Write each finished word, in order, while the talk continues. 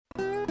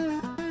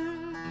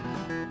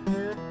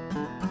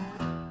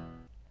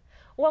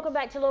Welcome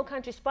back to Low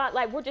Country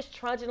Spotlight. We're just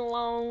trudging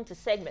along to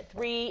segment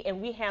 3, and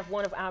we have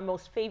one of our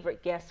most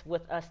favorite guests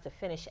with us to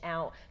finish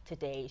out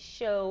today's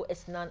show.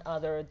 It's none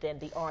other than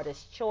the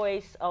Artist's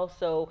Choice,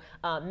 also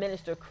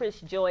Minister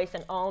Chris Joyce,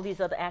 and all these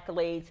other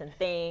accolades and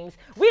things.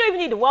 We don't even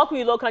need to welcome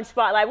you, Low Country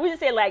Spotlight. We just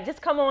say, like,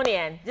 just come on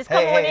in. Just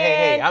come on in.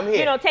 Hey, I'm here.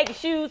 You know, take your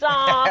shoes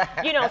off.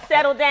 You know,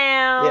 settle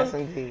down. Yes,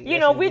 indeed. You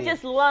know, we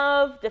just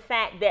love the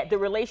fact that the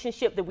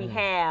relationship that we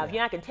have. Yeah. You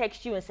know, I can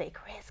text you and say,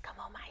 Chris, come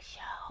on my show.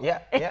 Yeah,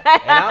 and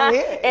I'm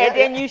here. And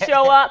then you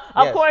show up.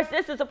 Of Yes. course,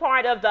 this is a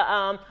part of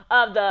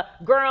the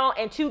girl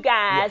and two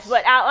guys, Yes.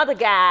 but our other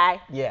guy,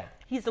 Yeah.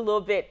 he's a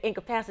little bit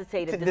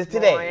incapacitated this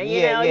Today. morning. You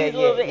Yeah, know, yeah, he's a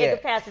little yeah, bit yeah.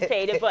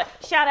 incapacitated. But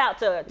shout out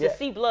to Yeah.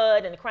 C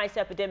Blood and the Christ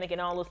epidemic and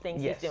all those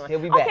things Yes, he's doing. he'll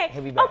be back. Okay,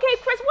 He'll be back. okay,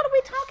 Chris, what are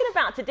we talking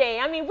about today?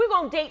 I mean, we're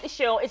gonna date the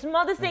show. It's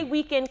Mother's Day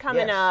weekend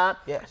coming Yes, up.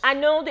 yes. I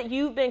know that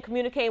you've been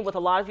communicating with a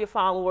lot of your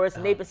followers,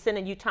 and they've been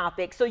sending you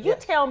topics. So you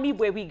Yes. tell me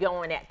where we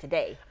going at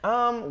today.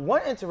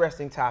 One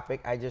interesting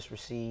topic I just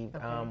received.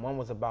 One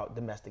was about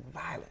domestic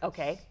violence.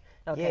 Okay.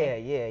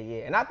 Okay.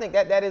 Yeah. And I think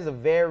that is a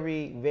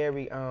very,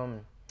 very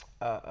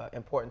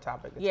important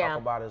topic to Yeah. talk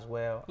about as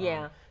well.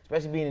 Yeah.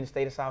 Especially being in the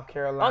state of South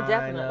Carolina. Oh,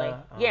 definitely.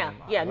 Yeah.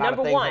 a lot of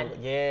Number things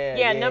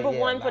one. Number a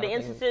one lot for the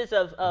of things.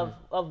 instances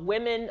of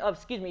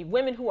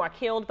women who are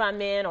killed by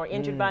men or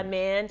injured by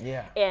men.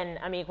 Yeah. And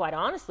I mean, quite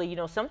honestly, you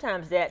know,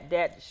 sometimes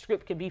that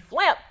script can be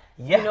flipped.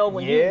 Yeah, You know,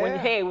 when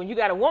you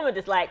got a woman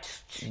that's like,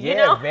 you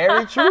Yeah, know.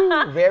 very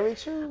true. Very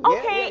true.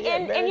 Okay, Yeah,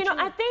 and very you know,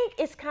 true. I think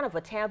it's kind of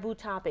a taboo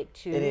topic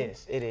too. It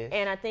is.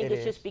 And I think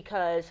it's just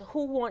because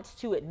who wants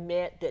to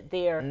admit that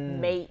their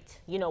mate,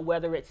 you know,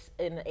 whether it's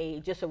in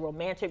just a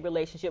romantic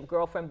relationship,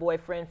 girlfriend,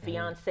 boyfriend,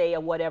 fiance,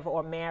 or whatever,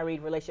 or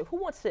married relationship, who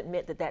wants to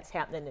admit that that's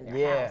happening in their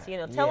Yeah, house? You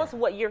know, tell yeah. us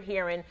what you're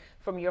hearing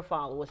from your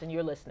followers and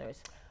your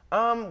listeners.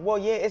 Well,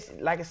 yeah, it's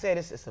like I said,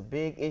 it's a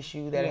big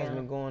issue that has Yeah.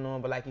 been going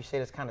on, but like you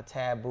said, it's kind of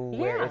taboo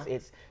Yeah. where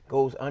it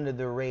goes under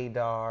the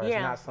radar. It's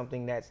Yeah. not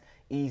something that's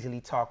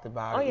easily talked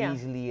about, Oh, or yeah.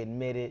 easily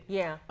admitted.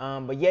 Yeah.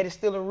 But yet it's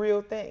still a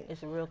real thing.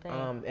 It's a real thing.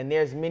 And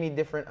there's many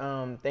different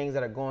things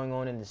that are going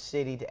on in the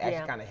city to actually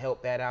Yeah. kind of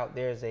help that out.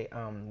 There's a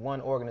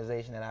one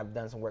organization that I've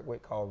done some work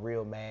with called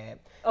Real Mad.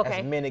 Okay.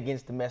 That's Men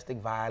Against Domestic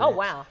Violence. Oh,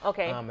 wow.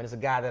 Okay. And there's a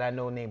guy that I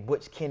know named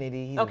Butch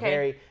Kennedy. He's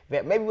Okay.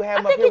 maybe we'll have I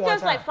him up think here he one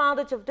does time. like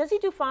father to. Does he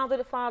do father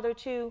to father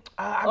too?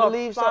 I Or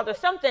believe so. father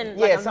something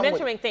Yeah, like a something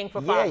with- mentoring thing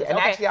for yeah, fathers. and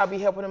Okay. actually I'll be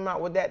helping him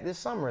out with that this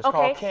summer. It's Okay.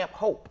 called Camp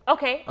Hope.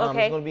 Okay.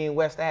 Okay. It's going to be in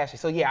West Ashley.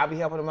 So yeah, I'll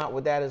be helping him out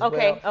with that as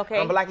Okay, well.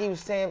 okay. But like he was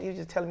saying, he was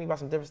just telling me about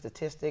some different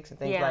statistics and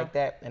things Yeah. like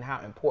that, and how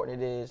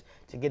important it is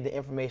to get the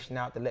information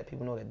out to let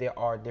people know that there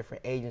are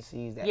different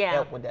agencies that Yeah.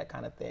 help with that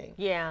kind of thing.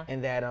 Yeah.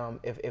 And that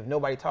if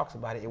nobody talks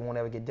about it, it won't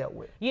ever get dealt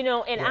with. You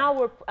know,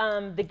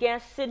 and the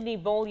guest Sydney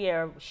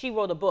Bollier, she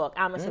wrote a book,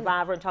 I'm a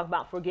Survivor, and talk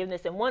about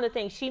forgiveness. And one of the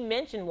things she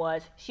mentioned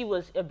was she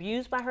was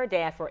abused by her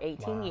dad for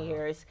 18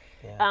 years.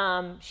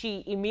 Yeah.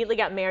 She immediately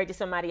got married to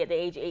somebody at the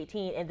age of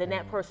 18, and then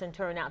that person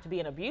turned out to be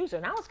an abuser.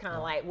 And I was kind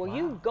of like, well,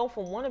 you go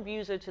from one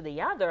abuser to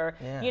the other.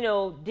 Yeah. You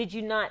know, did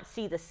you not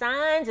see the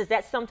signs? Is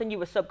that something you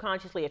were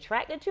subconsciously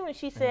attracted to? And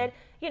she said,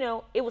 you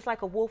know, it was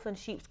like a wolf in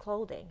sheep's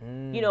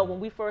clothing. You know, when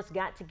we first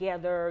got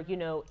together, you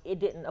know, it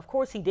didn't, of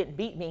course he didn't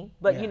beat me,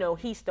 but Yeah. you know,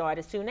 he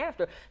started soon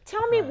after.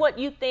 Tell me what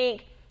you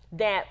think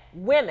that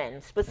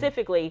women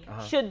specifically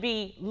should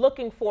be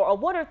looking for, or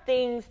what are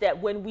things that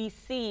when we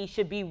see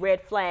should be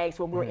red flags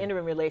when we're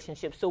entering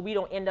relationships, so we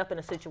don't end up in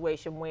a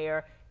situation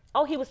where,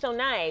 oh, he was so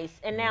nice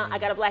and now I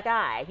got a black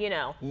eye, you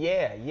know?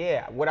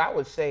 Yeah. What I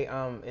would say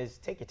is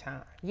take your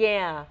time.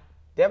 Yeah.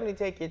 Definitely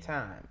take your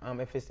time.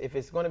 If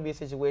it's going to be a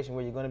situation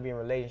where you're going to be in a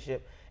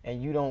relationship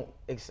and you don't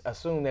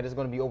assume that it's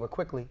going to be over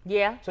quickly.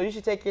 Yeah. So you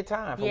should take your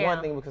time for Yeah.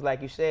 one thing, because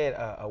like you said,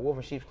 a wolf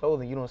in sheep's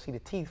clothing, you don't see the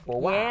teeth for a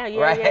while.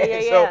 Yeah,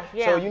 right?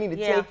 yeah. So you need to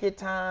Yeah. take your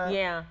time.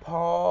 Yeah.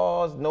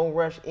 Pause. Don't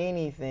rush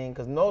anything,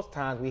 because most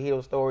times we hear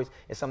those stories,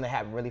 it's something that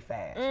happened really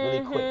fast,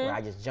 really quick, where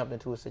I just jumped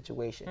into a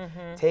situation.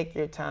 Take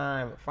your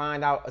time.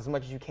 Find out as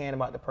much as you can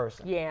about the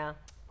person. Yeah.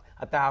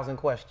 1,000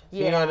 questions.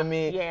 Yeah, You know what I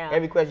mean? yeah.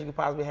 Every question you could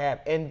possibly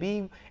have. And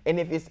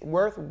if it's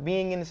worth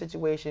being in the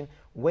situation,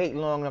 wait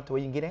long enough to where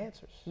you can get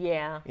answers.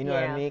 Yeah. You know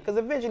what I mean? Because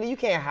eventually you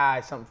can't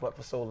hide something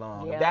for so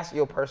long. Yeah. If that's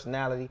your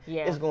personality,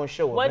 Yeah. it's going to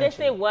show Well, they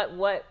eventually. say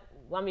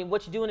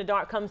what you do in the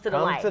dark comes to the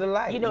Comes light. to the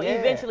light, You know, yeah. it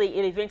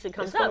eventually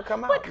comes It's gonna up.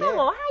 come But out, come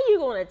yeah. on, how you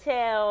gonna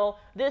tell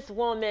this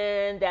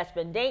woman that's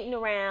been dating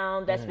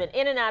around, that's been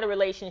in and out of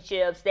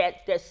relationships,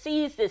 that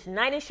sees this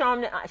knight in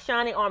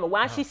shining armor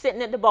while she's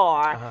sitting at the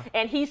bar,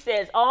 and he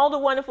says all the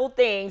wonderful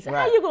things? How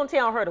Right. you gonna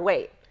tell her to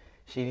wait?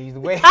 She needs to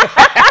wait.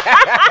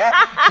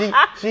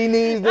 she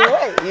needs to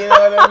wait. You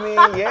know what I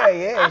mean?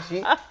 Yeah.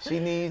 She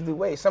needs to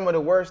wait. Some of the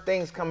worst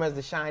things come as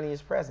the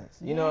shiniest presents.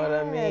 You know what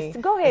I mean? Yes.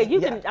 Go ahead. You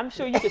Yeah. can. I'm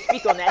sure you can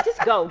speak on that.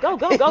 Just go.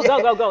 That's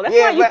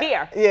why you're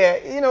here.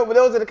 Yeah, but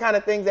those are the kind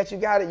of things that you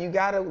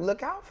gotta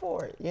look out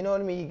for it. You know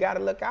what I mean? You gotta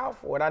look out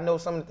for it. I know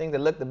some of the things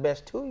that look the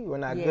best to you are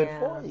not good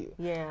for you.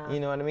 Yeah. You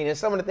know what I mean? And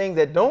some of the things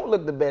that don't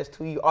look the best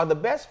to you are the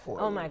best for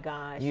you. Oh my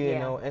gosh. You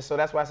know, and so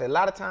that's why I say a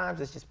lot of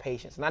times it's just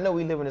patience. And I know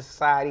we live in a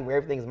society where where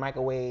everything's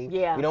microwave.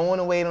 Yeah. We don't want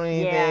to wait on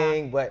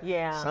anything, but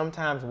Yeah.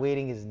 sometimes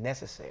waiting is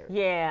necessary.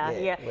 Yeah.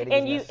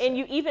 And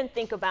you even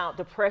think about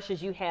the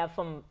pressures you have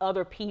from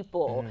other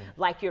people,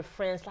 like your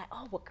friends, like,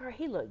 oh, well, girl,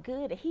 he looked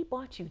good and he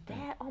bought you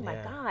that. Oh my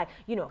God,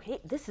 you know,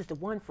 this is the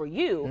one for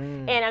you.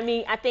 And I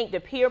mean, I think the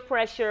peer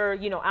pressure,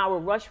 you know, our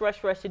rush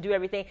to do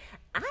everything.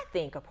 I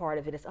think a part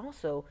of it is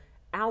also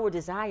our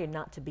desire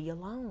not to be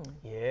alone.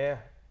 Yeah.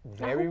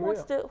 Now, Very real.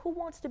 who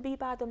wants to be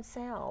by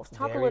themselves?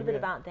 Talk Very a little bit real.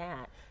 about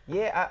that.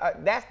 Yeah,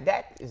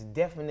 that is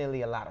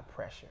definitely a lot of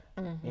pressure.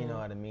 You know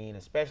what I mean?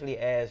 Especially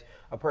as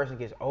a person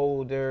gets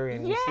older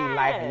and you see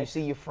life and you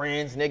see your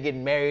friends and they're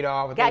getting married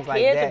off and things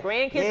like that. Got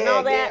kids and grandkids and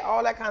all that. Yeah,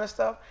 all that kind of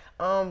stuff.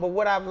 But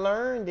what I've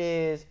learned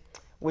is,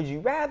 would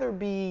you rather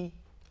be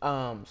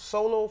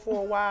solo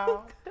for a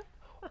while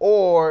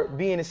or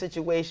be in a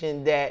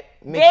situation that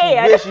makes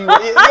you wish you?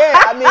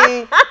 Yeah, I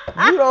mean,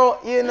 you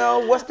don't. You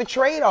know, what's the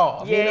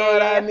trade-off? You know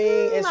what I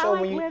mean? And so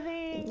when you,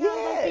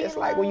 it's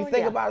like when you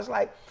think about it, it's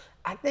like,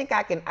 I think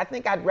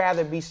I'd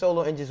rather be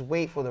solo and just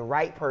wait for the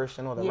right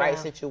person or the right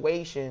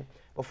situation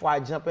before I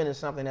jump into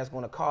something that's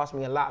going to cost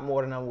me a lot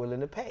more than I'm willing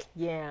to pay.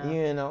 Yeah.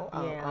 You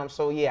know.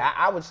 So yeah,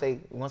 I would say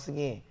once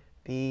again,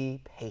 be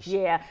patient.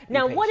 Yeah.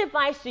 Now, what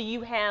advice do you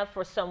have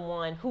for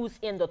someone who's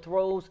in the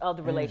throes of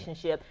the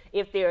relationship?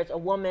 If there's a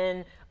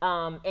woman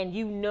and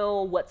you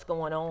know what's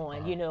going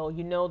on, you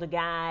know the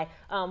guy.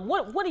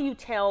 What do you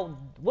tell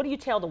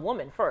the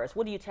woman first?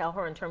 What do you tell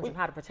her in terms of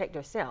how to protect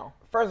herself?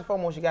 First and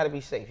foremost, you got to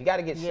be safe. You got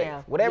to get safe.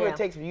 Whatever it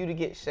takes for you to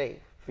get safe,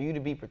 for you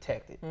to be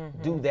protected,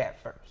 do that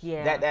first.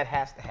 Yeah. That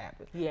has to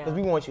happen. Yeah. Because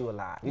we want you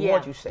alive. We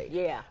want you safe.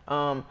 Yeah.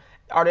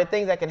 Are there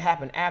things that can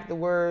happen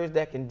afterwards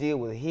that can deal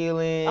with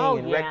healing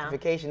and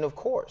rectification? Of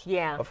course.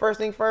 Yeah. But first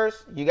thing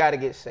first, you got to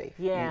get safe.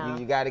 Yeah.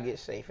 You got to get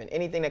safe. And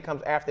anything that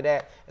comes after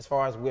that, as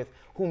far as with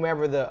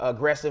whomever the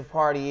aggressive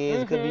party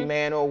is, it could be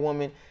man or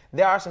woman,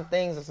 there are some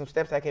things and some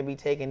steps that can be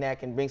taken that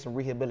can bring some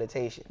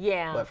rehabilitation.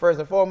 Yeah. But first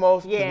and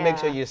foremost, just make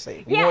sure you're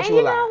safe. We want you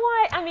alive. Know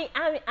what? I mean,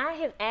 I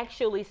have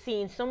actually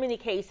seen so many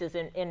cases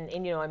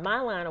in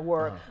my line of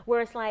work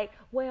where it's like,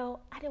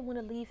 well, I didn't want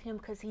to leave him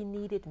because he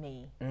needed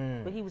me,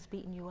 but he was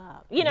beating you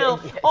up, you know,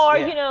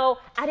 you know,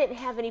 I didn't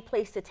have any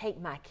place to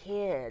take my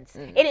kids.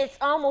 And it's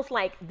almost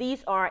like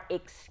these are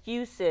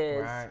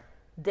excuses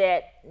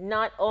that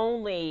not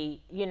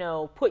only, you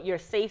know, put your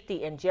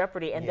safety in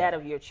jeopardy and that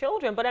of your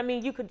children, but I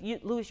mean, you could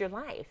lose your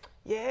life.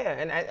 Yeah,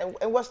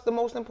 and what's the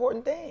most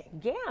important thing?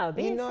 Yeah,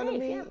 being safe. You know what I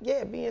mean?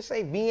 Yeah, being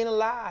safe, being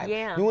alive.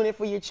 Yeah. Doing it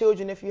for your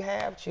children if you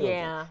have children.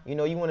 Yeah. You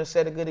know, you want to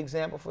set a good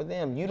example for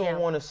them. You don't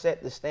want to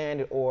set the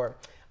standard or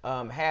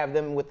have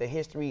them with the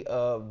history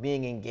of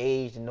being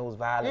engaged in those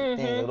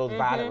violent things or those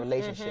violent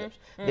relationships.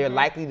 They're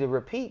likely to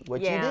repeat what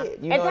you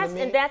did. You know what I mean?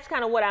 And that's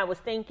kind of what I was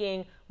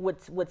thinking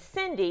with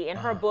Cindy in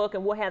her book,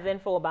 and we'll have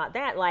info about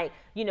that. Like,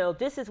 you know,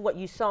 this is what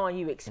you saw and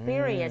you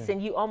experienced,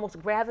 and you almost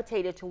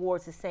gravitated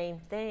towards the same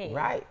thing.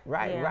 Right.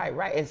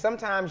 And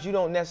sometimes you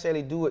don't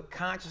necessarily do it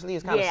consciously.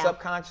 It's kind of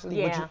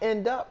subconsciously, but you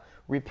end up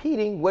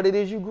repeating what it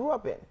is you grew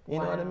up in. You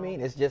know what I mean?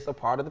 It's just a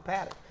part of the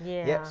pattern.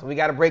 Yeah. So we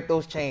got to break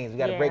those chains. We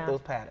got to break those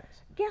patterns.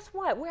 Guess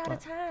what? We're out of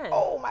time.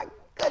 Oh my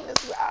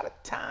goodness, we're out of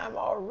time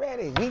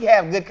already. We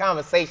have good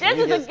conversation.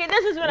 This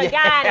is with a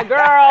guy and a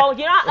girl.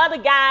 You know, our other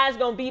guy's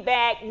gonna be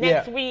back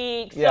next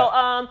week. So,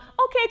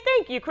 okay,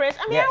 thank you, Chris.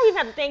 I mean, I don't even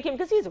have to thank him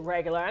because he's a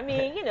regular. I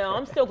mean, you know,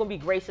 I'm still gonna be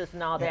gracious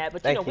and all that,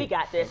 but you know, we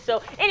got this.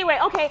 So, anyway,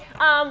 okay,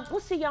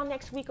 we'll see y'all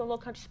next week on Little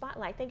Country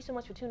Spotlight. Thank you so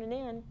much for tuning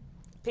in.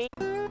 Peace.